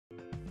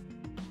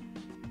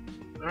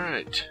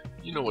Alright,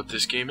 you know what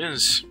this game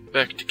is.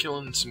 Back to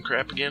killing some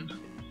crap again.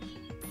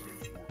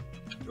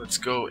 Let's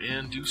go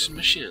and do some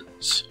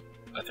missions,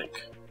 I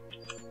think.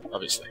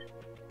 Obviously.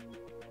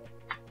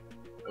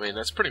 I mean,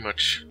 that's pretty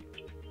much...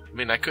 I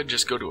mean, I could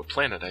just go to a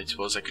planet, I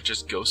suppose. I could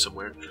just go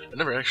somewhere. I've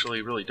never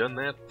actually really done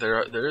that.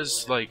 There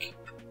is, like,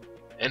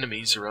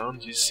 enemies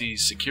around. You see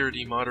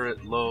security,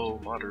 moderate,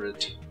 low,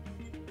 moderate,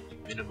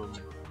 minimum,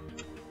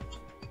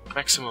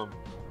 maximum.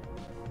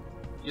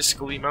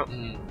 Yiskali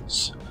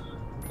Mountains.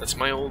 That's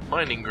my old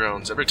mining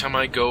grounds. Every time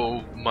I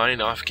go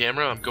mine off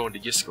camera, I'm going to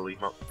Yiskali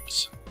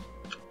Mountains.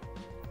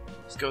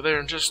 Let's go there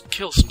and just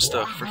kill some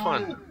stuff for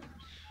fun.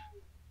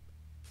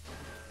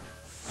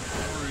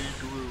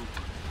 Regroup.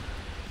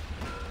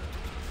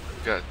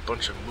 We got a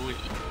bunch of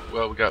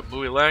well, we got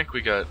Muilak,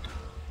 we got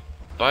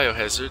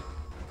Biohazard,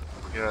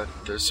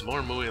 there's some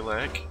more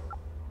Muilak,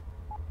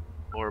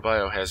 more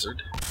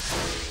Biohazard,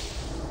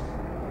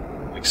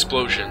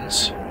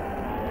 explosions.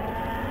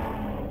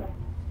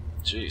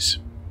 Jeez.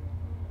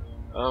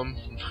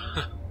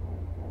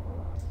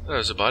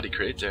 There's a body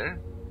crate there.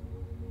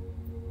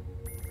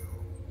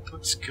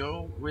 Let's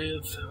go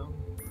with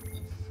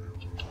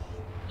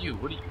you.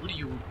 What do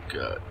you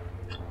got?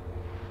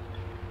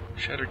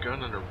 Shatter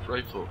gun and a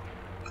rifle.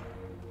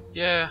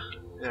 Yeah.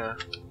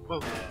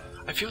 Well,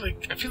 I feel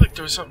like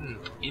there was something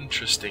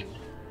interesting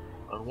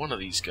on one of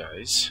these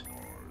guys.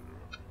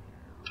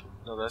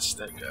 No, that's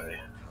that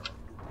guy.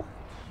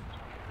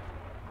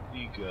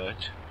 You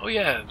got... Oh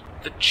yeah,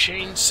 the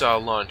chainsaw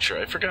launcher.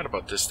 I forgot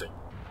about this thing.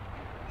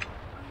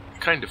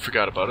 Kind of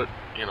forgot about it.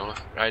 You know,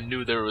 I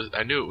knew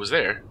it was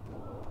there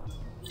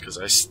because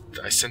I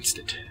sensed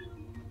it.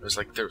 I was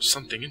like, there was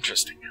something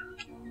interesting.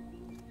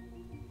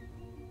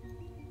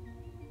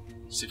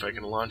 See if I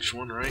can launch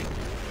one right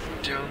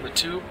down the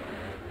tube.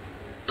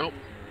 Nope.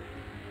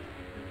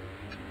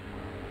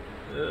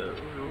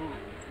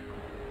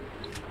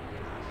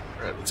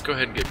 Alright, let's go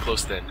ahead and get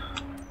close then.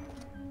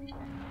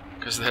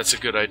 Because that's a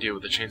good idea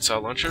with the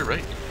chainsaw launcher,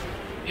 right?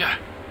 Yeah.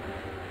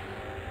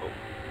 Oh,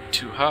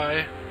 too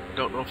high.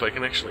 Don't know if I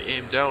can actually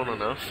aim down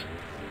enough.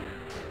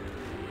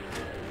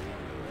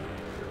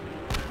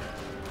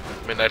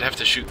 I mean, I'd have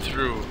to shoot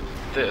through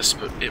this,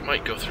 but it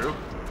might go through.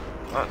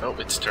 Ah, no,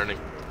 it's turning.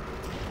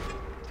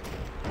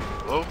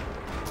 Whoa.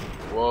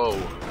 Whoa.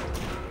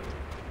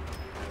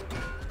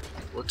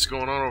 What's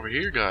going on over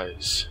here,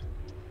 guys?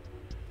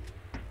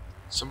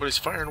 Somebody's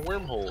firing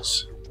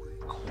wormholes.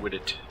 Quit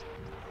it.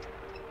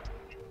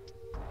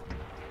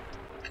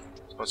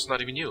 Oh, it's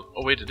not even you.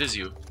 Oh wait, it is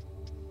you.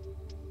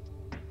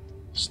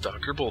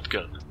 Stalker bolt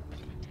gun.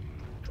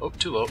 Oh,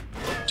 too low.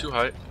 Oh, too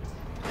high.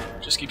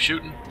 Just keep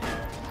shooting.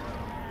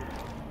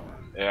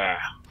 Yeah.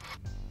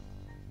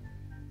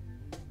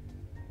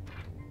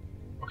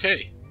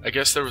 Okay, I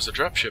guess there was a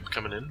dropship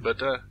coming in,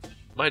 but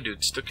my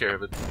dudes took care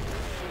of it.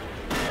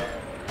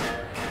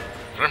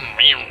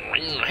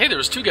 Hey, there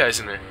was two guys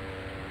in there.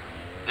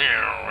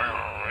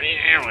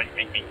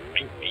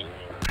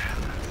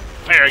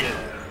 Fire again.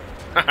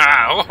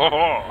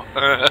 Oh,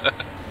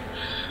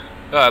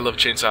 I love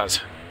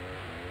chainsaws.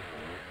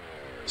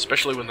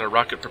 Especially when they're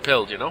rocket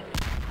propelled, you know?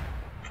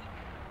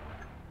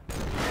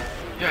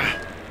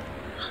 Yeah.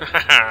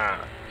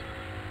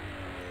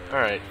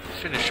 Alright,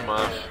 finish him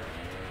off.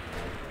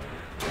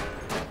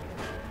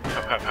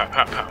 Pow, pow, pow,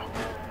 pow, pow.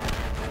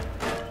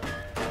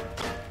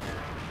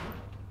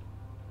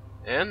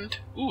 And,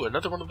 ooh,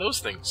 another one of those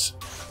things.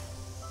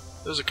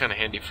 Those are kind of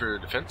handy for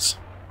defense.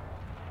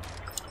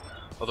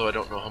 Although I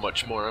don't know how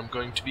much more I'm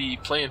going to be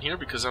playing here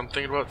because I'm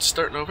thinking about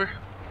starting over.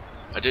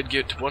 I did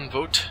get one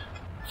vote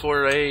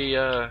for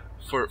a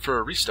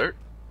restart,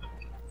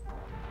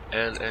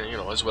 and you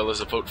know, as well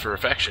as a vote for a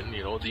faction.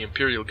 You know, the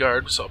Imperial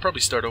Guard. So I'll probably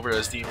start over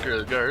as the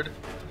Imperial Guard,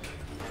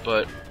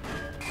 but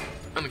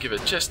I'm gonna give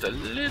it just a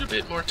little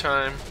bit more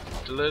time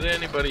to let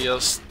anybody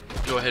else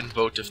go ahead and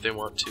vote if they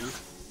want to.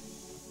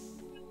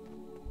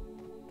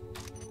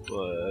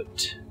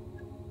 But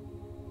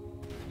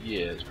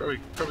yeah, there's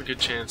probably a good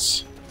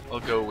chance I'll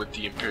go with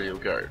the Imperial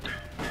Guard.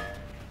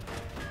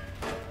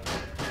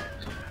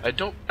 I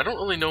don't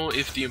really know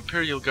if the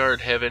Imperial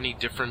Guard have any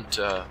different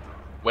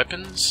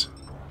weapons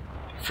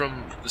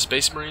from the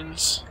Space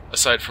Marines,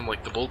 aside from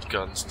like the bolt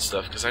guns and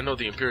stuff, because I know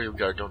the Imperial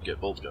Guard don't get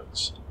bolt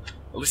guns.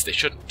 At least they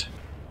shouldn't.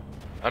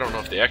 I don't know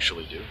if they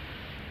actually do.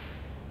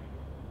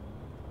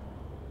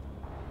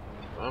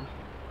 I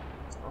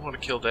want to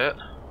kill that.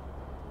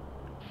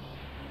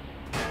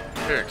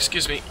 Here,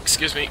 excuse me.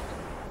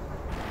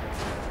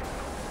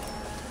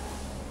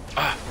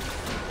 Ah!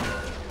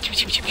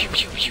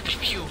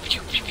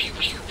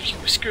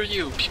 Screw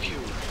you!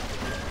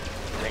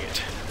 Dang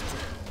it.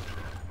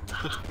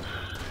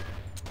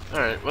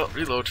 Alright, well,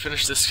 reload.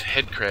 Finish this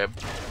head crab.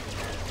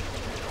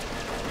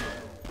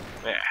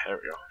 Yeah, there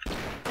we go.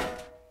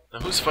 Now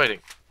who's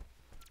fighting?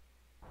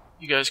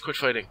 You guys quit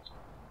fighting.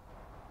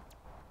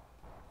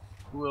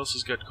 Who else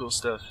has got cool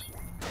stuff?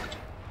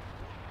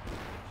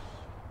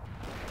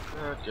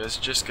 That guy's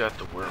just got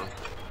the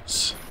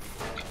worms.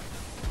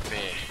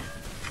 Meh.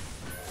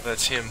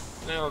 That's him.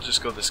 Now I'll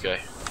just go this guy.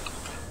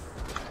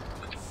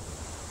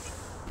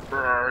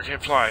 I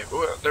can't fly.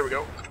 Oh, there we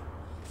go.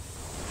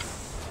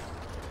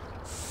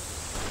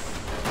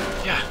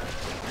 Yeah.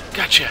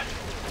 Gotcha.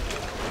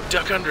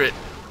 Duck under it.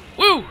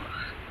 Woo!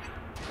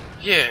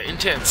 Yeah,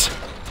 intense.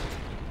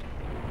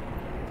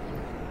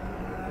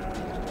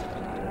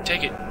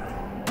 Take it.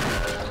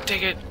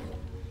 Take it.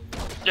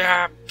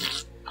 Yeah.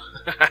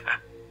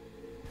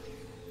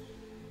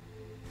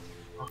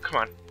 Oh,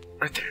 come on.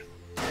 Right there.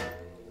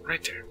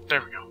 Right there.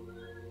 There we go.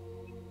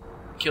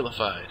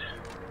 Killified.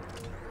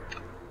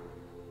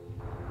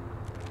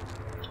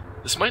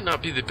 This might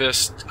not be the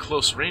best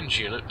close range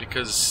unit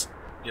because,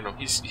 you know,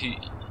 he's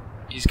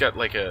got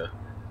like a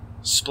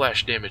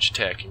splash damage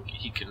attack and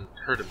he can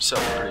hurt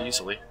himself pretty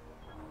easily.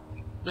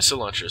 Missile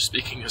launcher,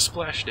 speaking of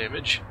splash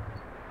damage.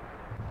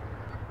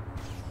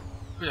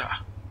 Yeah.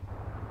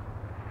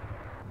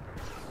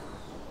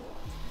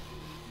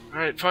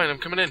 Alright, fine, I'm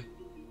coming in.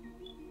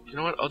 You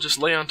know what? I'll just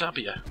lay on top of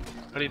you.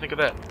 How do you think of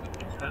that?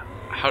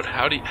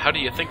 How do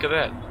you think of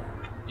that?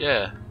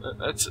 Yeah,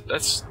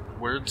 that's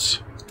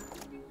words.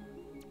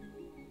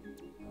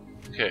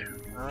 Okay.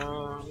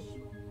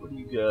 What do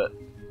you got?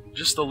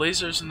 Just the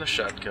lasers and the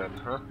shotgun,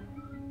 huh?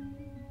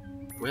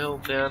 Well,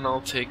 then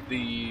I'll take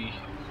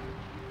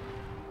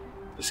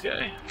this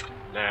guy.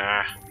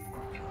 Nah,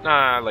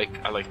 I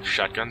like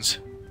shotguns.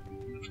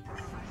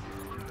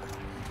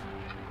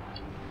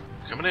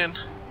 Coming in.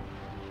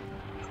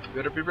 You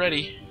better be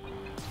ready.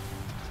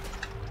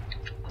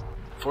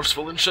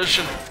 Forceful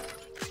incision.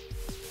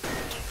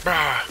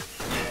 Brah!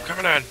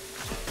 Coming in.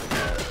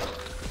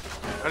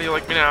 How do you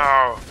like me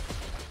now?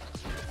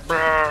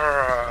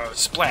 Brah!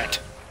 Splat!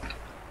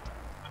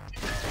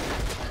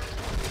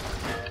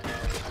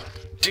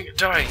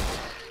 Die!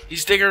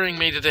 He's diggering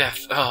me to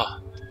death.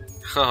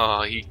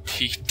 Oh, he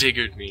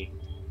diggered me.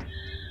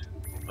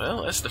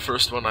 Well, that's the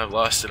first one I've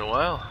lost in a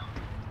while.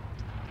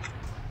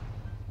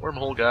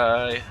 Wormhole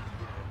guy.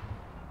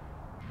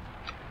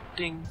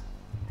 Ding.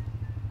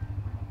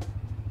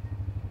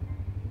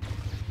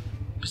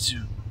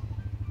 Bazoo.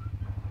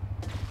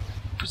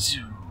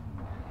 Bazoo.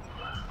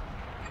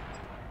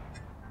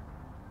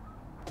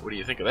 What do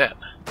you think of that?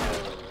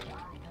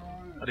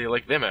 How do you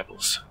like them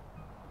apples?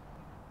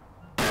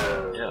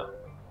 Yeah.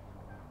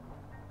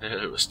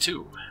 It was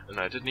 2, and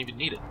I didn't even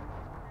need it.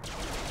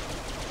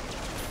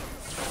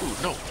 Ooh,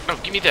 no,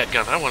 give me that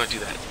gun. I want to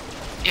do that.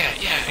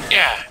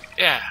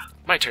 Yeah.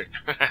 My turn.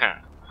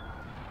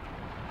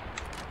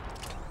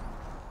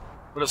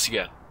 What else you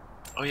got?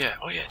 Oh yeah,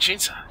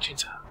 chainsaw.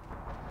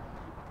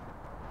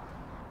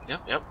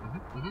 Yep.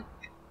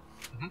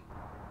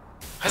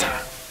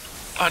 Huzzah!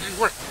 Oh, it didn't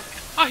work.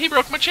 Oh, he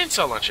broke my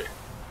chainsaw launcher.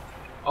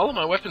 All of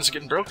my weapons are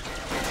getting broken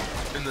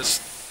in this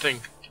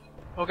thing.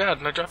 Oh god,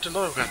 and I dropped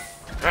another one.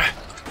 Ah.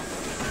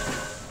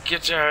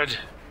 Get out.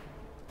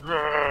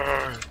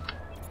 I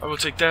will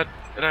take that,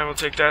 and I will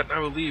take that, and I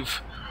will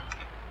leave.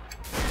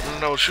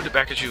 And I will shoot it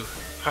back at you.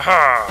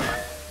 Haha!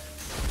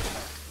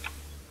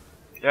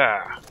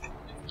 Yeah.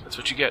 That's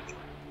what you get.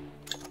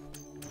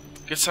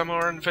 Get some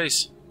more in the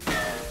face.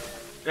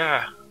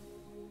 Yeah.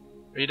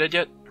 Are you dead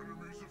yet?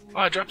 Oh,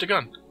 I dropped a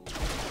gun.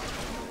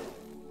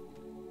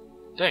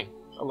 Dang,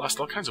 I lost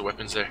all kinds of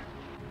weapons there.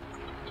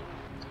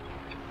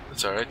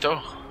 That's alright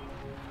though.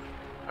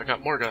 I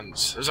got more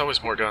guns. There's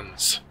always more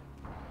guns.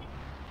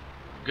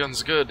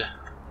 Guns good.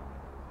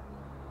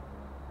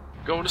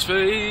 Going to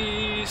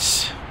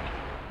space!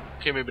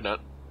 Okay, maybe not.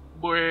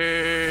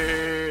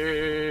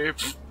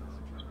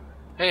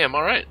 Hey, I'm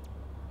alright.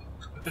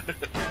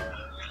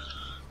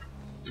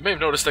 You may have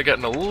noticed I've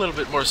gotten a little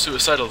bit more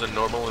suicidal than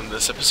normal in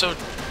this episode,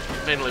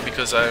 mainly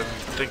because I'm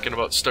thinking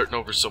about starting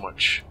over so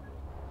much.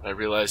 I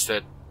realized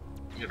that,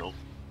 you know,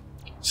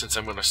 since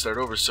I'm going to start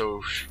over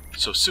so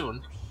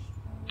soon,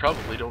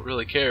 probably don't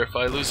really care if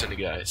I lose any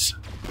guys.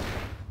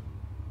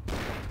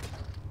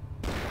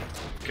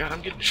 God,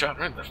 I'm getting shot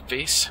right in the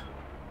face.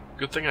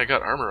 Good thing I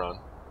got armor on.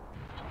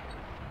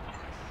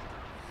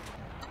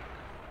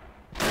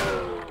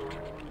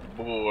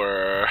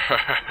 Boy.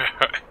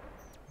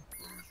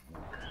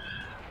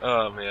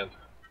 Oh man.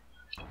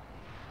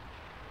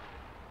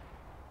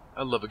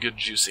 I love a good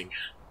juicing.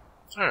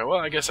 Alright, well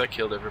I guess I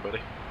killed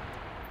everybody.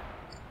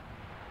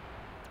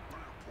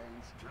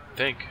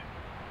 Think.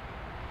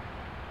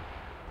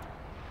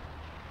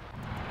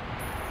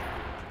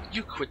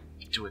 You quit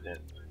doing that.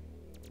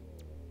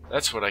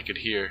 That's what I could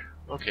hear.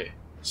 Okay,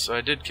 so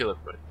I did kill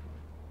everybody.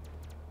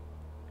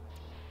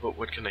 But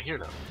what can I hear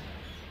now?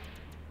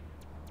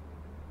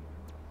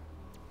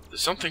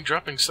 There's something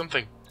dropping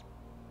something.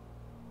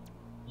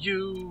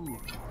 You.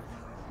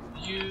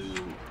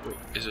 Wait,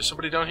 is there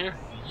somebody down here?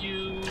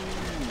 You.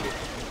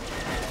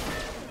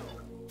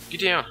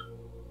 Get down.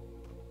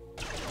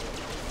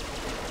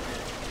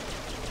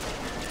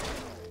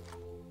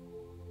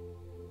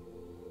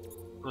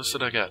 What else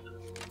did I got?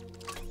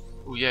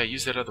 Oh yeah,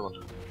 use that other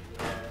one.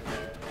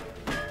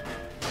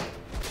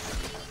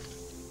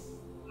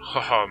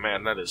 Oh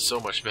man, that is so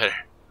much better.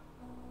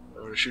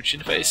 I'm gonna shoot you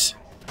in the face.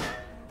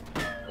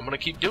 I'm gonna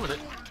keep doing it.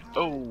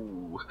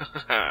 Oh,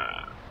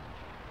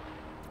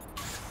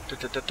 Da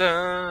da da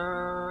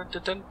da da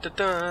da da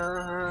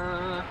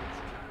da.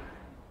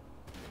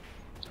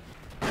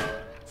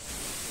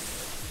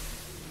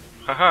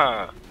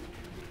 Haha!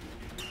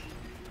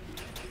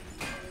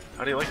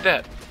 How do you like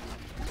that?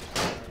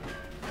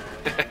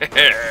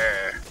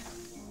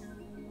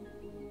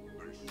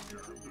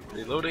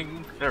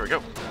 Reloading. There we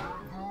go.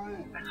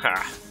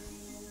 Ha!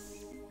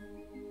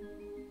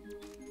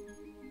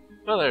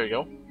 Well, there we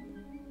go.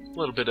 A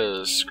little bit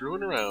of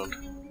screwing around.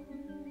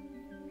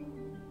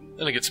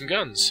 Then I get some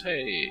guns.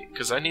 Hey,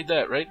 because I need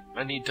that, right?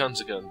 I need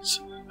tons of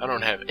guns. I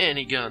don't have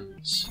any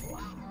guns.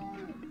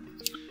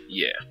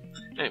 Yeah.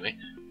 Anyway.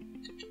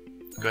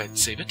 Go ahead and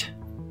save it.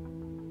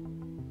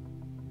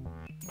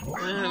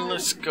 And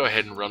let's go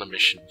ahead and run a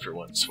mission for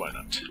once. Why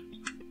not?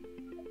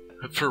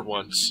 For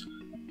once.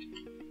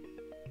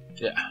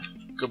 Yeah.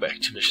 Go back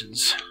to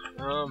missions.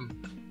 Oh,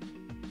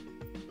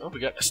 we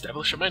got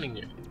establish a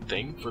mining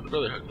thing for the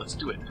Brotherhood. Let's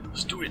do it.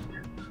 Let's do it.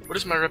 What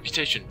is my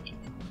reputation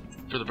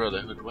for the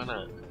Brotherhood? Why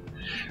not?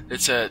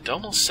 It's at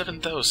almost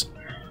 7,000.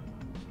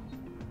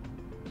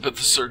 But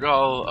the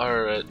Sergal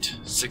are at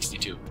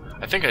 62.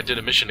 I think I did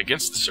a mission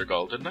against the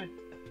Sergal, didn't I?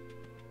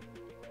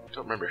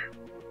 Don't remember.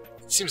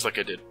 It seems like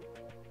I did.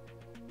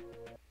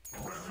 I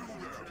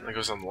think it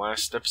was on the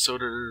last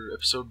episode or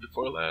episode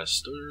before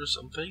last or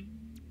something.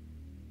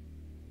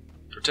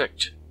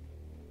 Protect.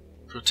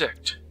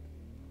 Protect.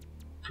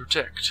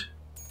 Protect.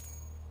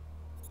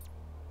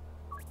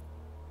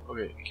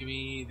 Okay, give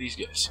me these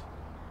guys.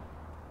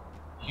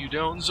 You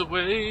downs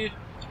away.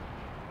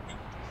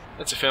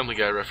 That's a Family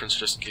Guy reference,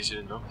 just in case you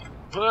didn't know.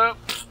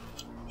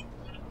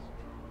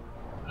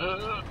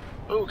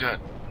 Oh god.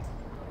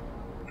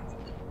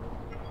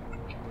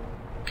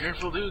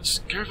 Careful,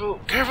 dudes. Careful.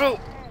 Careful!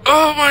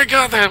 Oh my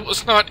god, that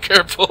was not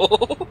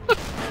careful!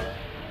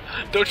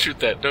 Don't shoot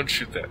that. Don't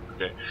shoot that.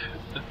 Okay.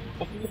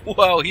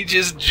 Wow, he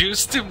just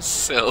juiced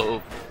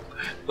himself.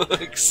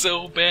 Like,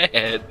 so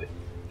bad.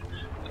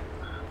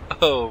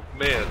 Oh,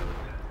 man.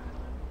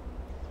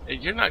 Hey,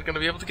 you're not gonna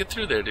be able to get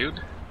through there,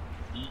 dude.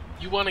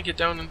 You wanna get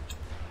down and...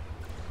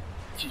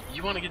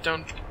 You wanna get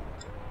down...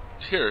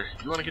 Here.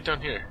 You wanna get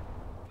down here.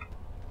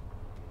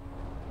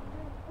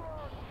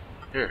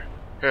 Here.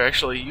 Here,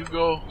 actually, you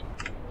go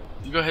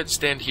ahead and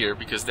stand here,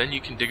 because then you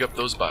can dig up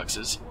those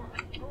boxes.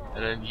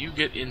 And then you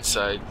get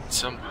inside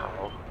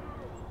somehow.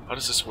 How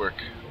does this work?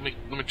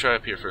 Let me try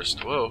up here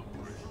first. Whoa.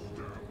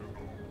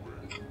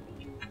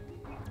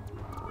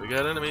 We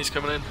got enemies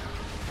coming in.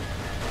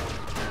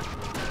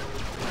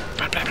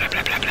 Blah, blah, blah,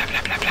 blah, blah, blah,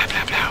 blah, blah, blah,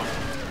 blah, blah.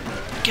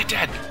 Get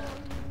dead!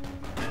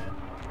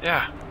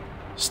 Yeah.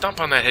 Stomp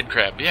on that head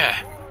crab,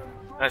 yeah.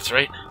 That's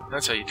right.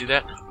 That's how you do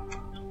that.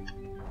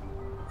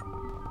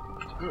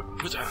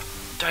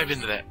 Dive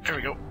into that. There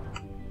we go.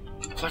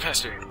 Fly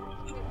faster.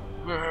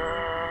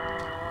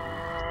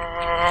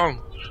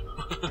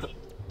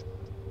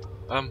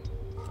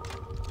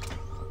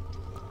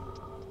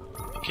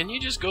 Can you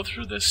just go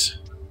through this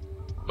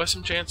by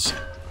some chance?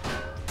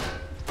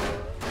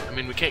 I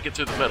mean, we can't get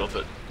through the metal,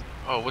 but...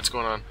 Oh, what's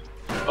going on?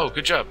 Oh,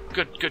 good job.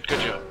 Good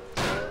job.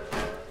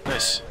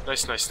 Nice.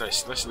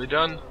 Nicely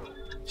done.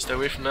 Stay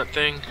away from that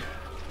thing.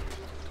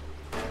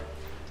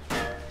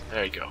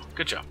 There you go.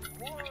 Good job.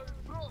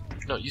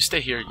 No, you stay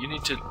here. You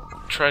need to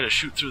try to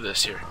shoot through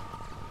this here.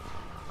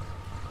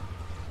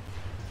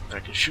 I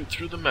can shoot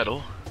through the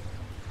metal.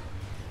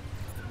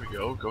 There we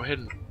go. Go ahead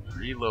and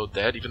reload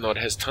that, even though it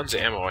has tons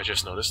of ammo, I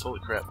just noticed. Holy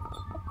crap.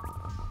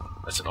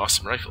 That's an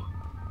awesome rifle.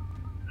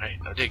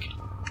 Alright, now dig.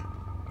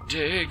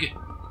 Dig!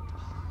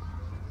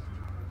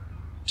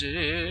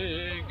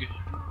 Dig!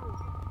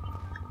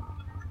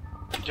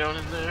 Get down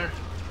in there.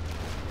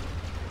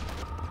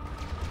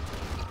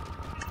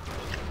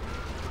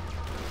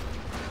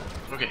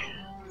 Okay.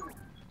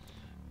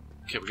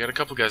 Okay, we got a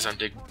couple guys on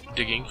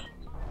digging.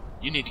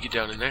 You need to get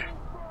down in there.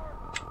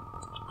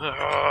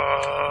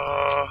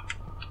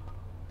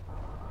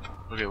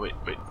 Okay, wait.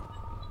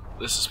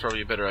 This is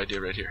probably a better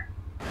idea right here.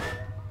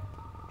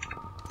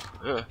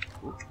 Let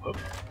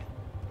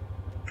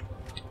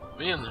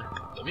me in there.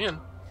 Let me in.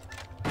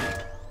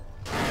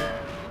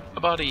 A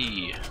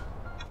body.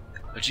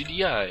 A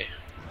GDI.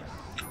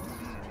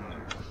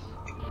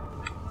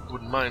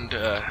 Wouldn't mind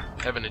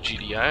having a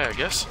GDI, I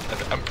guess.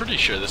 I'm pretty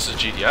sure this is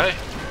GDI.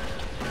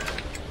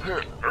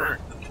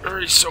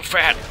 He's so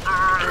fat.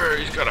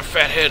 He's got a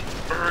fat head.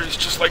 He's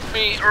just like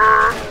me.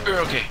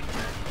 Okay.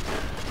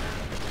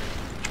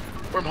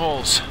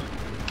 Wormholes.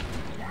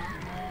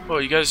 Oh,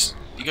 you guys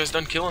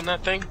done killing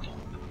that thing?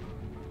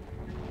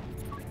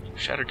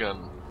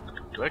 Shattergun.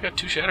 Do I got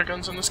 2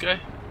 shatterguns on this guy?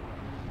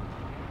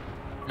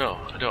 No,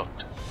 I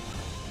don't.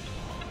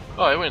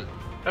 Oh, I win.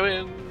 I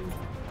win.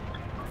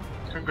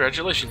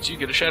 Congratulations, you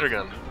get a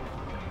shattergun.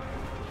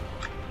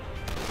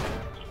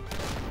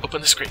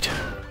 Open this crate.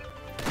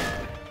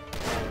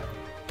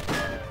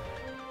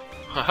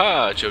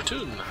 Haha,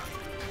 Jotun.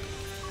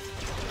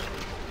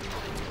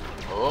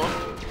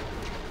 Oh.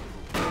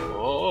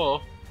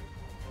 Oh.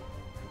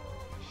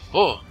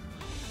 Oh.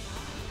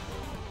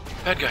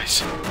 Bad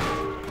guys.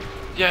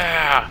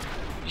 Yeah.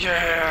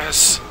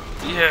 Yes.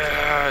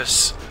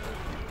 Yes.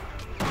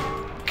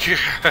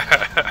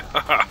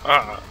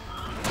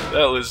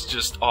 That was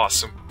just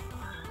awesome.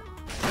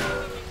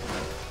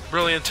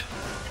 Brilliant.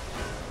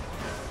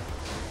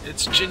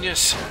 It's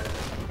genius.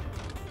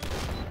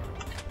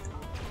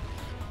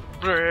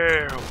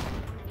 Bro.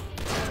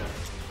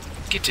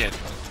 Get in.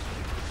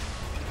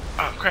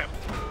 Oh crap.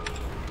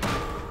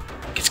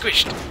 Get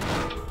squished.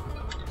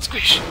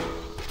 Squish.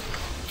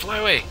 Fly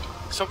away.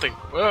 Something.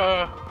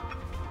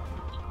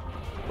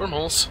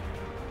 Wormholes.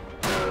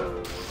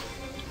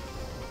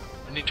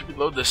 I need to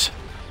reload this.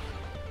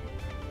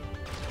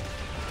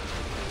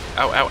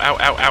 Ow, ow, ow,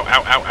 ow, ow,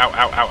 ow, ow, ow,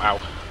 ow, ow, ow.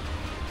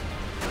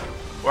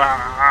 Wah!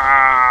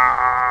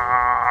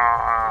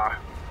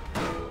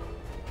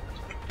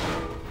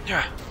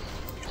 Yeah.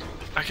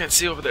 I can't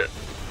see over there.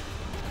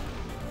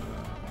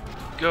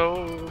 Go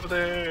over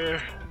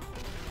there.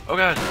 Oh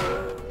god.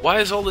 Why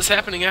is all this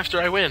happening after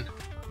I win?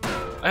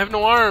 I have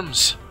no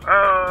arms.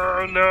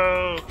 Oh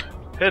no.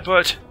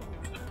 Headbutt.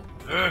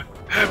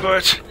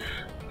 Headbutt.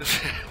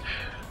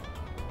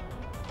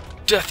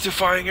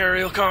 Death-defying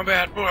aerial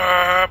combat.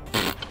 I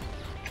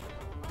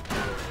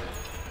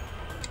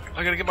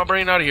gotta get my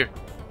brain out of here.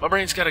 My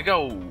brain's gotta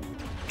go.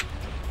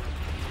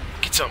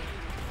 Get some.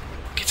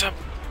 Get some.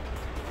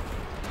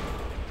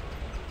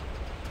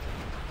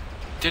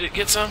 Did it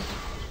get some?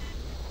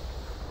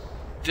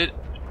 Did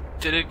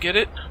it get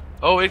it?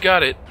 Oh, it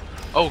got it.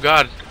 Oh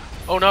god.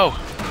 Oh no.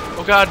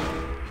 Oh god.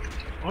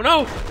 Oh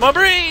no. My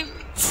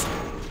brains.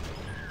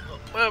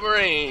 My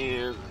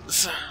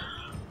brains.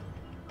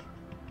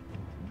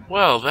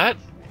 Well, that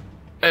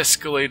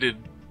escalated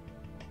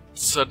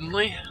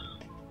suddenly.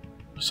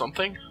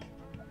 Something.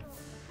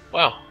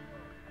 Wow.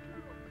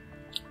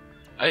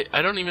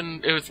 I don't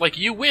even... It was like,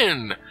 you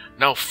win!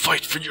 Now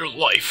fight for your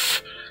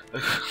life!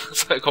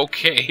 It's like,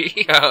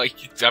 okay. I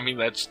mean,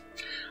 that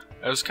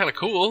was kind of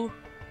cool.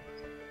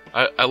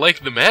 I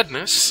like the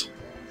madness.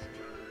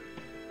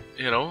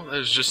 You know,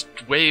 there's just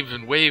waves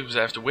and waves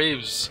after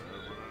waves.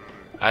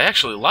 I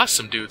actually lost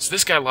some dudes.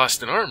 This guy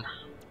lost an arm.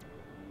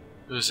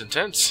 It was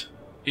intense.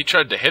 He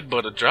tried to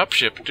headbutt a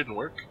dropship. It didn't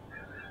work.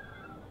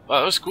 Wow,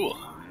 that was cool.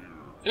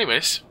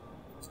 Anyways,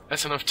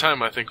 that's enough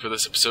time, I think, for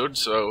this episode.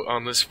 So,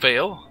 on this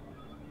fail,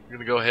 we're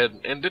gonna go ahead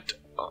and end it.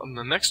 On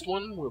the next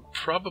one, we'll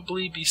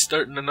probably be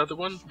starting another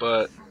one,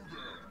 but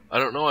I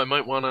don't know. I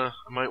might wanna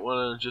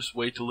just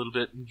wait a little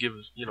bit and give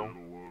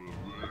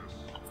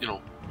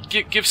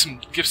give some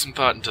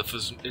thought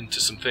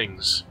into some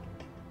things.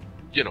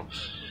 You know.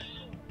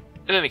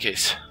 In any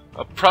case,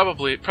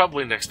 probably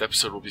next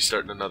episode we'll be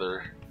starting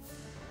another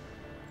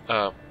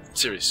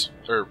series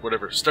or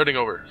whatever, starting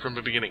over from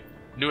the beginning.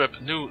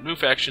 New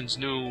factions,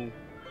 new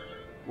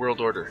world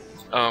order.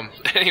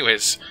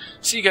 Anyways,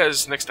 see you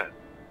guys next time.